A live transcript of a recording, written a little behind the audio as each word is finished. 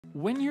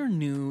When you're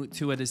new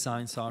to a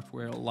design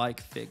software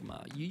like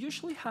Figma, you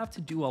usually have to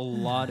do a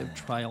lot of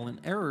trial and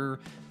error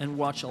and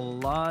watch a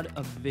lot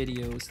of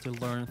videos to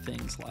learn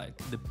things like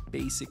the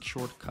basic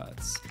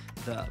shortcuts,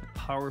 the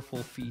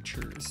powerful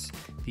features,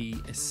 the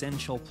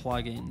essential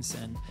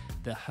plugins, and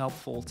the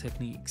helpful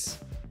techniques.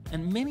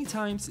 And many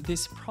times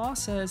this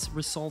process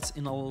results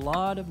in a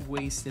lot of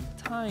wasted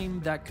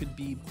time that could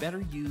be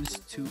better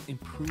used to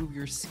improve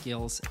your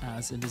skills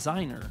as a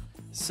designer.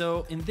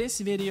 So in this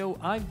video,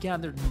 I've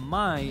gathered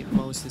my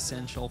most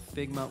essential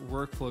Figma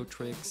workflow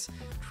tricks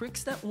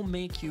that will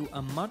make you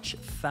a much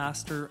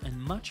faster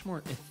and much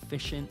more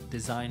efficient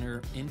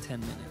designer in 10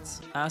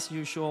 minutes. As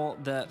usual,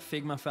 the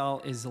Figma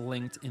file is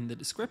linked in the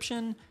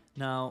description.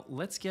 Now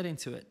let's get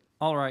into it.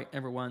 All right,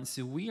 everyone,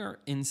 so we are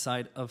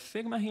inside of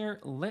Figma here.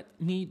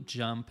 Let me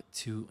jump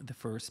to the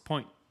first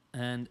point.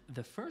 And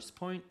the first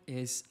point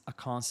is a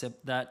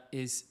concept that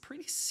is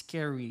pretty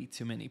scary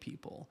to many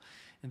people,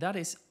 and that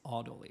is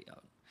auto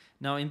layout.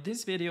 Now, in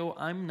this video,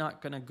 I'm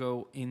not gonna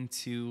go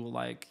into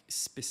like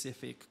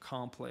specific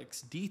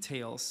complex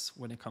details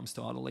when it comes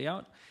to auto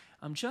layout.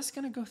 I'm just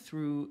gonna go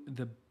through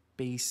the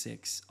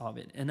basics of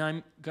it, and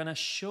I'm gonna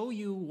show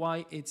you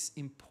why it's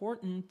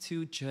important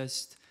to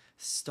just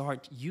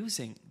start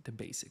using the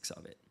basics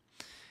of it.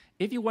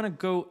 If you want to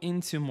go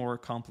into more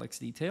complex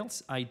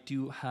details, I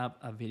do have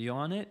a video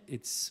on it.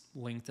 It's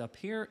linked up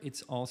here.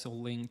 It's also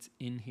linked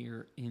in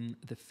here in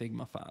the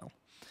Figma file.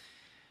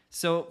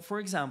 So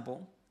for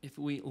example, if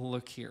we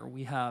look here,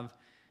 we have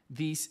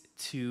these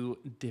two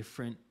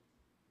different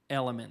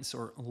elements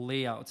or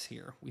layouts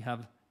here. We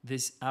have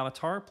this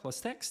avatar plus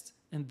text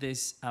and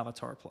this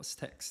avatar plus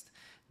text.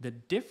 The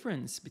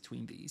difference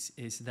between these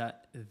is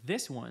that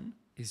this one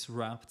is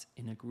wrapped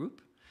in a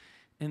group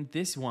and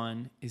this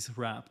one is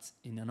wrapped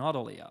in an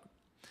auto layout.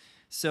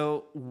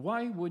 So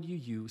why would you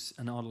use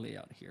an auto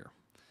layout here?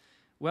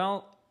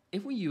 Well,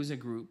 if we use a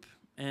group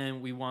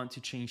and we want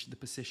to change the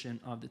position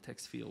of the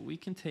text field, we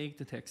can take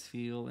the text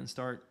field and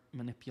start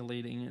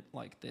manipulating it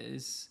like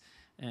this,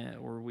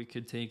 or we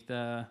could take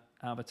the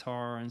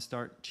avatar and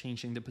start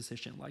changing the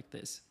position like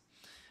this.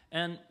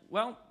 And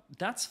well,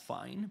 that's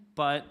fine,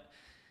 but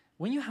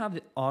when you have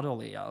the auto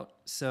layout,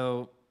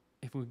 so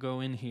if we go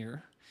in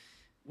here,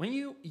 when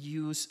you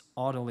use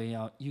auto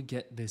layout, you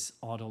get this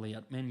auto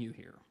layout menu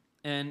here.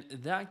 And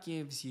that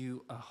gives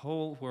you a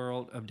whole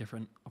world of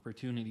different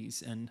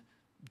opportunities and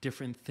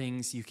different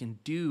things you can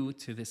do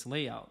to this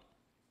layout.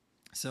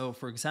 So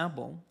for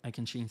example, I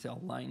can change the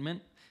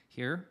alignment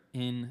here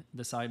in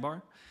the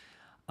sidebar.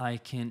 I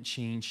can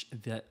change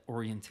the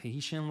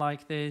orientation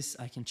like this.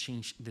 I can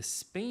change the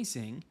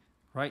spacing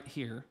right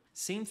here.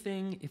 Same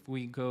thing if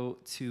we go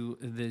to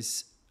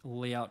this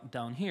layout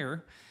down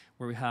here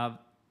where we have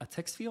a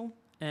text field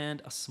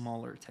and a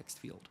smaller text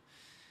field.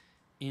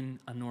 In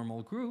a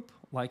normal group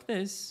like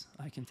this,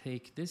 I can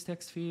take this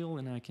text field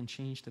and I can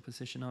change the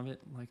position of it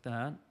like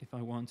that if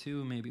I want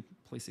to, maybe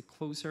place it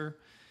closer.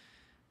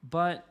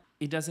 But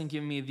it doesn't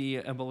give me the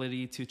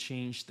ability to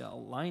change the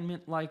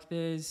alignment like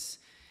this.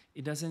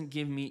 It doesn't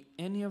give me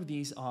any of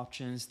these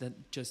options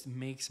that just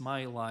makes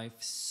my life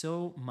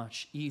so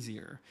much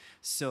easier.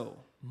 So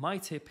my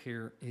tip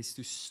here is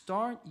to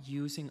start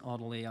using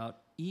auto layout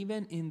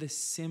even in the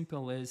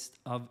simplest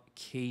of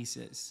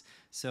cases.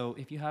 So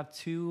if you have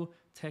two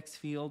text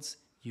fields,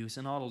 use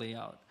an auto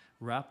layout.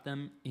 Wrap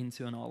them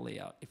into an auto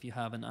layout. If you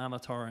have an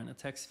avatar and a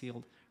text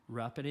field,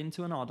 wrap it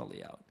into an auto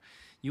layout.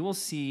 You will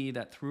see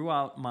that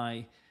throughout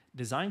my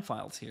design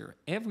files here,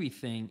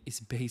 everything is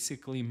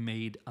basically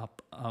made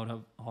up out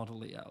of auto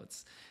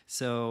layouts.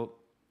 So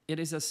it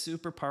is a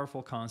super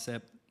powerful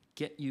concept.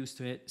 Get used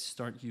to it,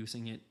 start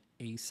using it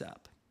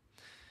ASAP.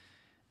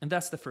 And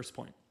that's the first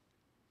point,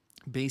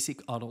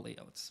 basic auto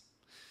layouts.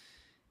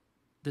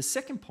 The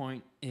second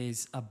point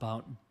is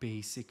about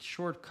basic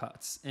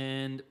shortcuts.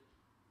 And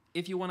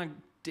if you want to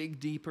dig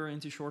deeper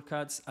into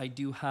shortcuts, I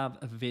do have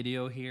a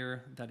video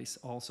here that is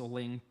also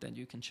linked that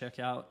you can check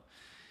out.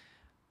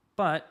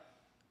 But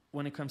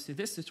when it comes to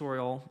this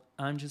tutorial,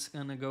 I'm just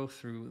gonna go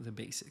through the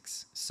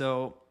basics.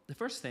 So the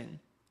first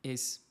thing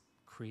is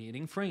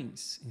creating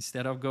frames.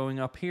 Instead of going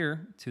up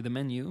here to the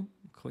menu,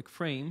 click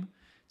frame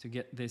to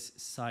get this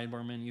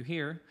sidebar menu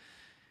here,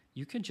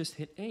 you can just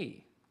hit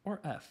A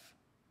or F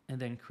and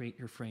then create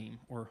your frame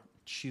or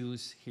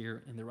choose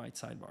here in the right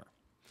sidebar.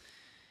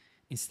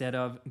 Instead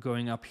of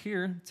going up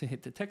here to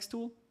hit the text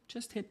tool,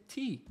 just hit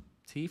T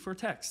for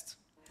text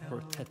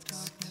or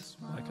text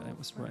like I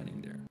was writing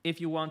there. If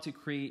you want to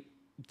create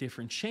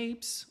different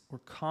shapes or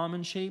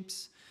common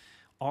shapes,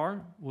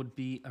 R would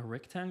be a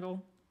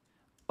rectangle,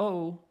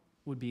 O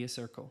would be a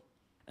circle.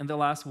 And the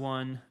last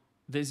one,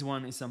 this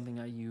one is something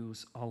I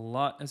use a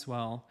lot as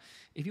well.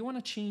 If you want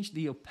to change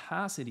the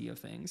opacity of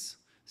things,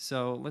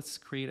 so let's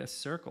create a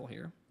circle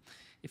here.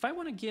 If I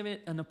want to give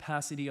it an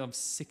opacity of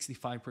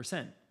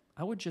 65%,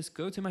 I would just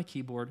go to my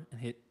keyboard and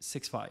hit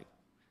 65.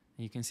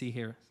 And you can see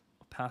here,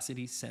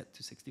 opacity set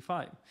to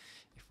 65.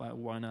 If I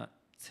want to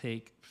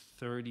take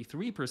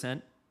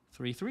 33%,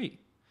 33.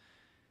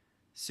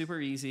 Super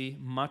easy,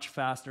 much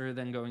faster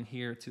than going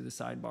here to the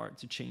sidebar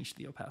to change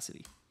the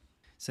opacity.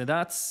 So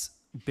that's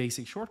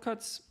basic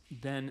shortcuts.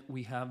 Then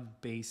we have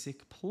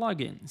basic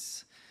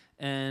plugins.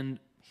 And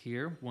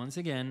here, once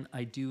again,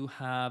 I do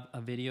have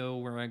a video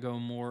where I go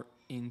more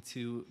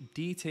into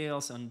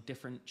details on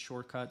different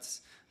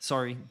shortcuts,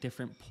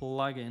 different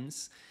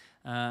plugins.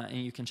 And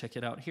you can check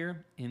it out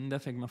here in the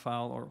Figma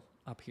file or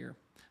up here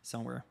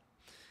somewhere.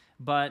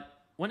 But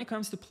when it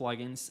comes to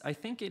plugins, I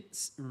think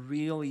it's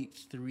really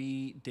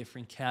 3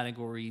 different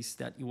categories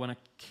that you want to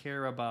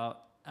care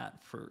about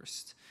at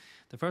first.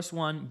 The first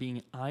one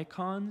being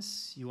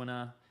icons. You want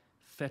to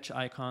fetch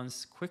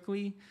icons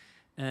quickly.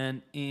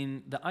 And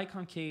in the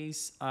icon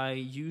case, I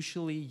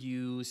usually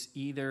use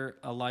either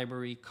a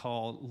library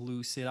called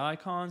Lucid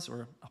Icons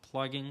or a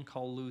plugin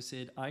called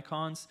Lucid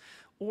Icons,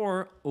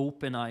 or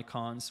Open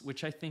Icons,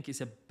 which I think is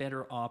a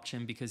better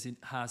option because it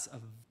has a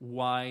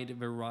wide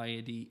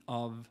variety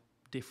of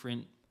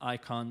different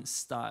icon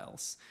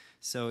styles.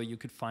 So you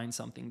could find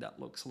something that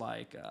looks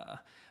like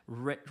a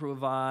retro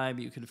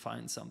vibe. You could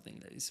find something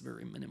that is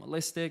very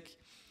minimalistic.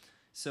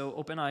 So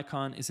Open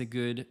Icon is a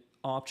good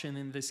option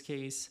in this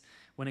case.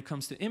 When it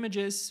comes to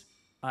images,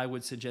 I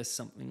would suggest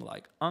something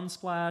like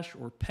Unsplash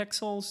or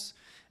Pexels.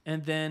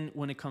 And then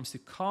when it comes to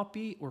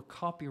copy or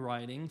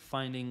copywriting,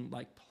 finding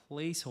like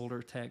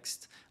placeholder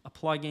text, a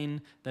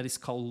plugin that is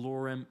called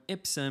Lorem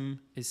Ipsum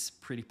is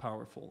pretty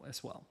powerful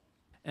as well.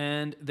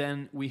 And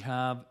then we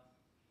have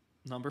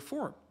number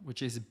 4,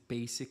 which is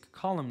basic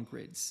column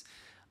grids.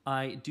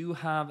 I do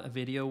have a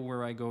video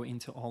where I go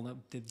into all of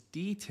the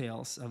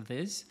details of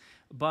this,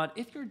 but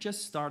if you're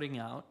just starting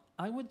out,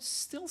 I would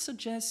still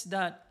suggest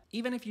that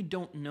even if you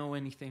don't know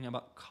anything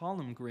about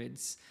column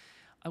grids,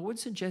 I would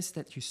suggest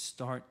that you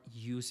start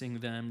using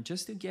them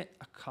just to get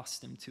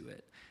accustomed to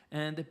it.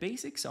 And the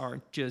basics are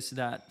just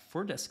that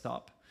for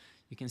desktop,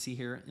 you can see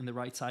here in the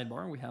right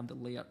sidebar, we have the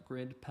layout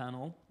grid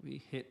panel.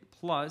 We hit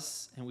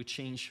plus and we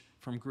change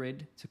from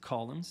grid to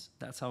columns.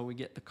 That's how we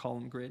get the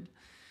column grid.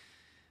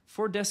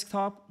 For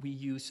desktop, we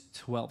use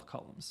 12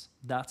 columns.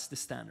 That's the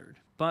standard.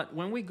 But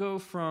when we go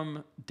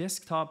from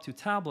desktop to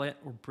tablet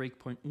or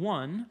breakpoint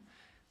 1,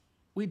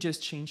 we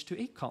just change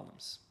to 8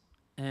 columns.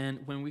 And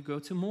when we go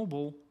to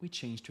mobile, we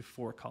change to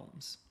 4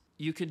 columns.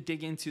 You could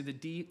dig into the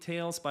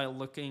details by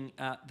looking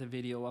at the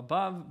video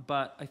above,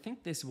 but I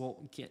think this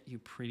will get you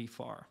pretty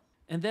far.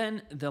 And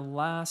then the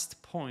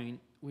last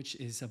point, which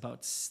is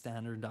about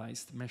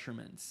standardized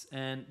measurements.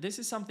 And this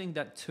is something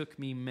that took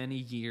me many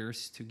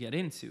years to get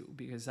into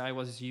because I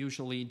was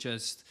usually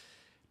just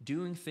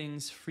doing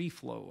things free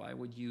flow. I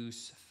would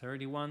use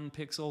 31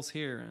 pixels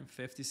here and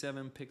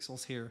 57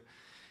 pixels here.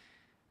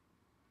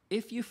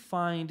 If you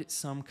find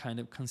some kind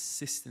of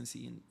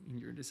consistency in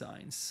your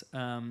designs,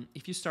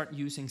 if you start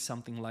using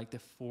something like the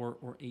 4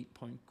 or 8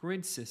 point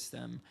grid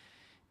system,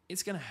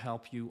 it's going to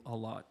help you a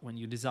lot when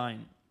you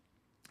design.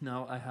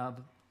 Now I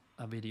have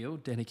a video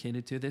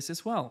dedicated to this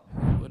as well.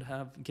 Who would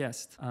have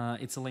guessed?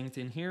 It's linked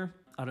in here.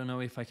 I don't know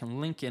if I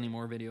can link any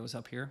more videos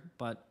up here,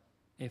 but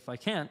if I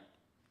can't,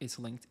 it's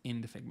linked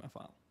in the Figma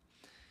file.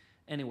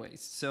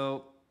 Anyways,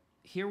 so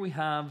here we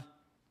have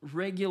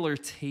regular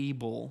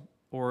table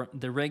or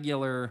the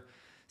regular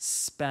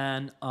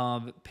span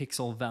of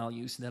pixel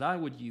values that I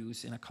would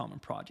use in a common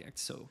project.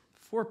 So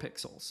 4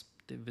 pixels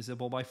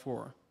divisible by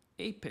 4,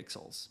 8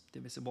 pixels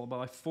divisible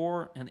by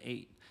 4 and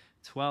 8.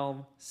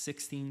 12,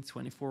 16,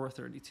 24,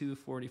 32,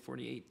 40,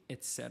 48,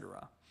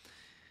 etc.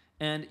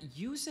 And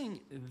using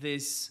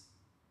this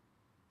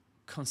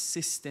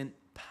consistent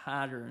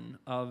pattern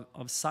of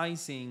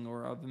sizing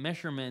or of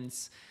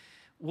measurements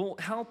will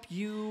help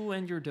you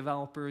and your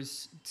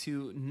developers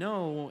to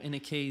know in a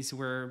case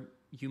where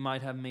you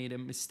might have made a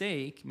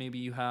mistake. Maybe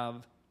you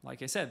have,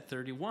 like I said,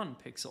 31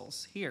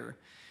 pixels here.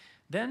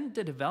 Then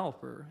the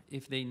developer,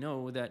 if they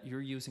know that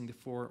you're using the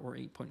 4 or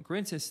 8 point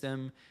grid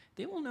system,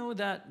 they will know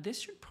that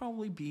this should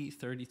probably be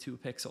 32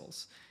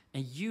 pixels.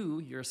 And you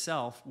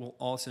yourself will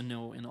also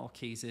know in all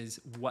cases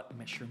what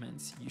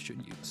measurements you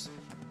should use.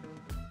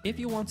 If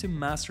you want to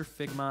master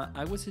Figma,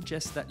 I would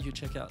suggest that you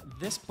check out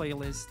this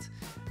playlist.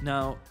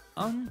 Now,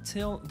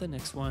 until the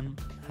next one,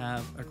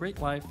 have a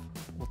great life.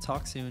 We'll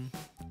talk soon.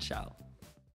 Ciao.